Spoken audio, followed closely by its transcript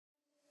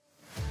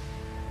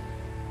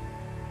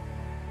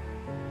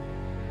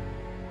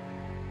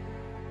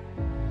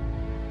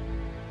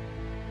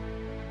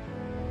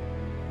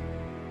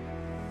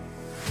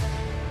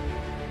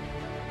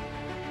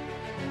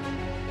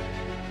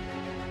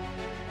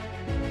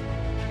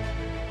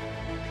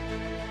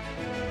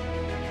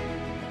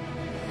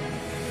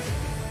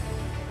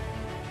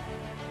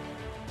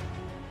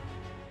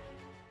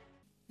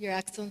Your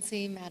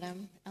Excellency,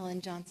 Madam Ellen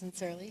Johnson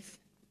Sirleaf,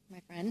 my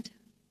friend,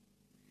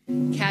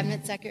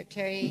 Cabinet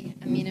Secretary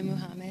Amina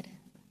Muhammad,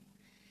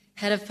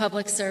 Head of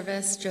Public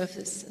Service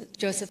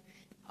Joseph,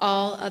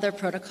 all other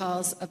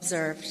protocols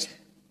observed.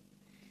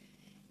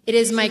 It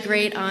is my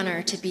great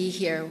honor to be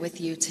here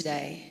with you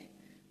today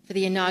for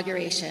the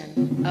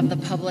inauguration of the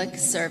Public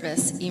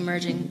Service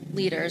Emerging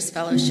Leaders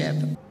Fellowship.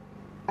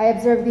 I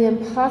observed the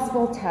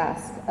impossible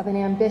task of an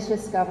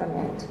ambitious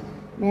government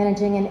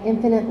managing an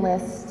infinite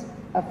list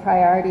of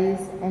priorities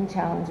and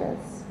challenges.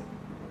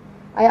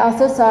 I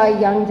also saw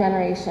a young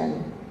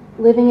generation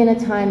living in a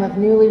time of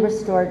newly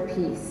restored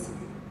peace,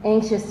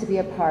 anxious to be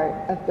a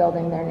part of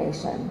building their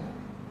nation.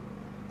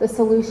 The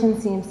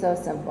solution seems so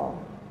simple.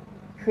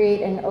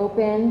 Create an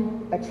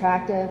open,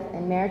 attractive,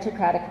 and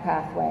meritocratic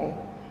pathway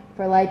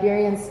for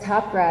Liberians'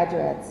 top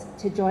graduates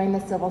to join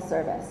the civil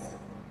service,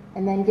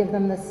 and then give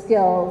them the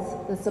skills,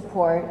 the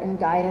support, and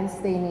guidance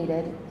they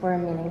needed for a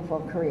meaningful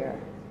career.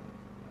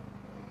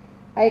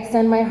 I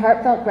extend my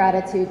heartfelt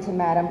gratitude to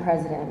Madam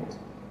President,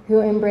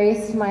 who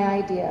embraced my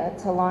idea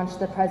to launch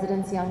the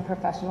President's Young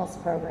Professionals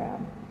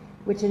Program,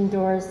 which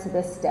endures to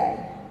this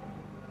day.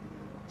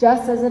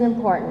 Just as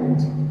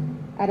important,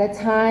 at a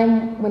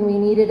time when we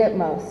needed it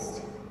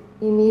most,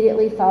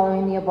 immediately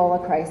following the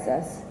Ebola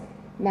crisis,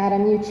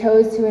 Madam, you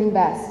chose to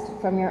invest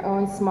from your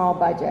own small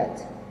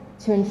budget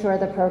to ensure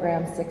the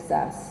program's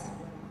success.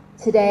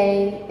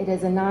 Today, it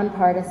is a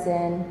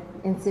nonpartisan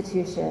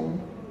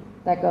institution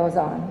that goes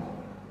on.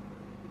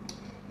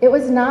 It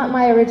was not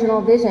my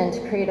original vision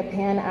to create a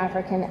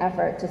Pan-African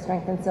effort to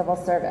strengthen civil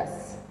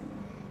service.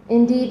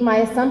 Indeed,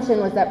 my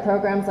assumption was that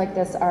programs like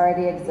this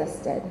already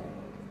existed,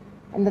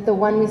 and that the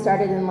one we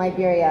started in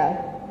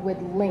Liberia would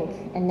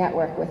link and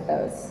network with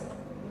those.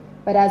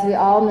 But as we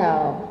all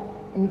know,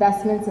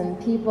 investments in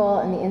people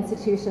and the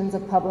institutions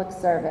of public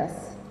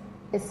service,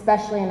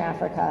 especially in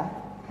Africa,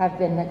 have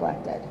been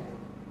neglected.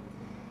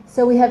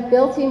 So we have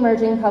built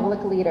emerging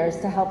public leaders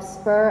to help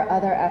spur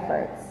other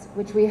efforts,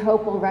 which we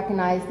hope will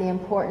recognize the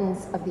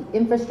importance of the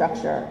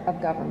infrastructure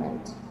of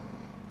government,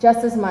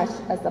 just as much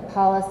as the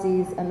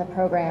policies and the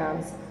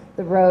programs,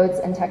 the roads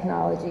and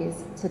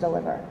technologies to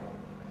deliver.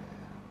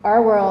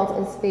 Our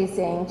world is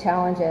facing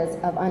challenges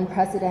of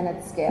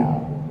unprecedented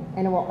scale,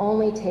 and it will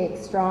only take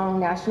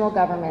strong national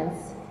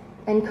governments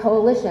and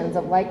coalitions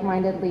of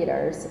like-minded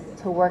leaders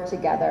to work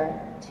together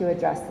to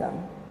address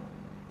them.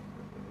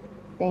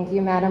 Thank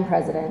you, Madam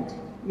President.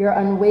 Your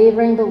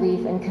unwavering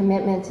belief and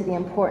commitment to the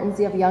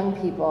importance of young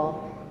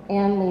people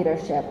and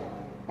leadership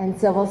and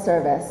civil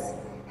service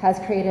has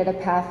created a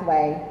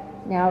pathway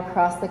now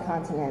across the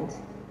continent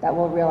that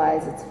will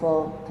realize its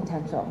full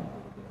potential.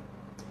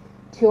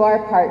 To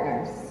our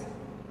partners,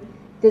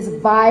 this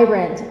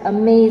vibrant,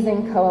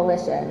 amazing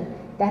coalition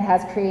that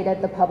has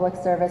created the Public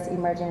Service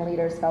Emerging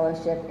Leaders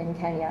Fellowship in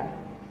Kenya,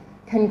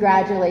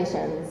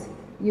 congratulations.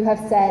 You have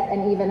set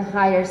an even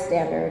higher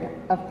standard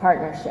of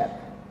partnership.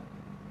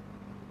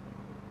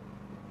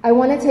 I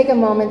want to take a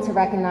moment to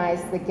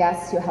recognize the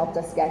guests who helped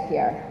us get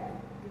here.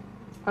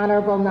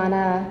 Honorable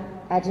Nana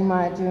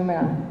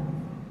Ajima-Juma,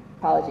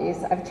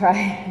 apologies, I've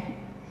tried.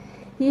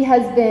 He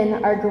has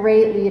been our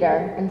great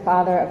leader and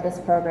father of this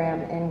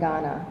program in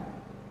Ghana.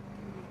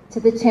 To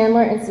the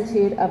Chandler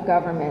Institute of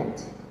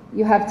Government,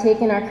 you have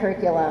taken our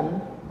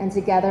curriculum and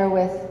together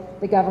with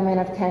the government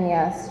of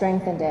Kenya,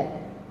 strengthened it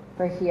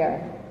for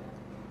here.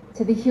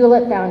 To the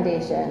Hewlett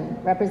Foundation,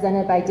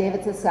 represented by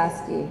David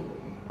Sasaski,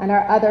 and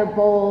our other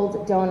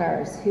bold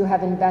donors who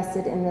have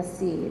invested in this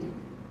seed,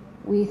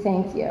 we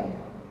thank you.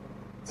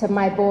 To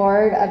my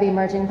board of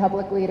Emerging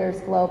Public Leaders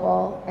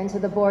Global and to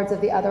the boards of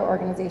the other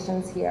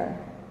organizations here.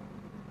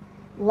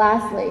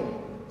 Lastly,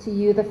 to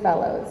you, the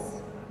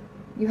fellows,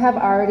 you have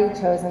already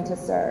chosen to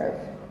serve.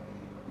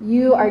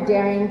 You are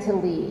daring to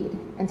lead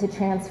and to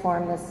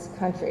transform this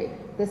country,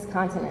 this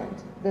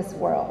continent, this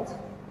world.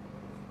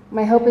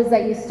 My hope is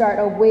that you start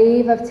a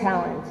wave of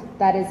talent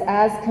that is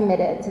as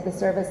committed to the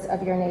service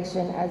of your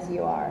nation as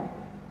you are,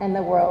 and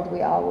the world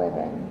we all live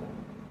in.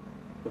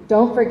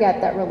 Don't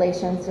forget that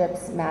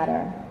relationships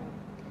matter.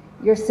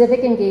 Your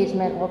civic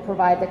engagement will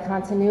provide the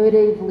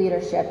continuity of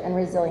leadership and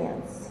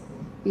resilience,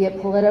 be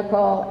it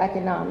political,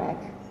 economic,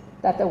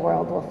 that the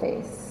world will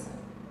face.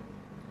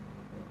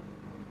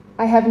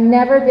 I have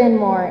never been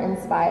more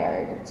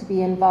inspired to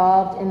be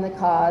involved in the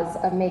cause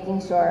of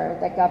making sure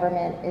that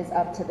government is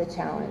up to the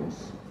challenge.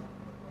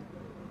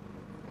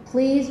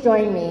 Please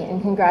join me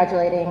in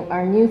congratulating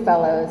our new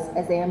fellows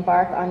as they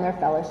embark on their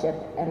fellowship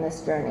and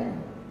this journey.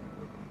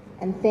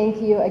 And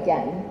thank you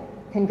again.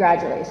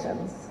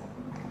 Congratulations.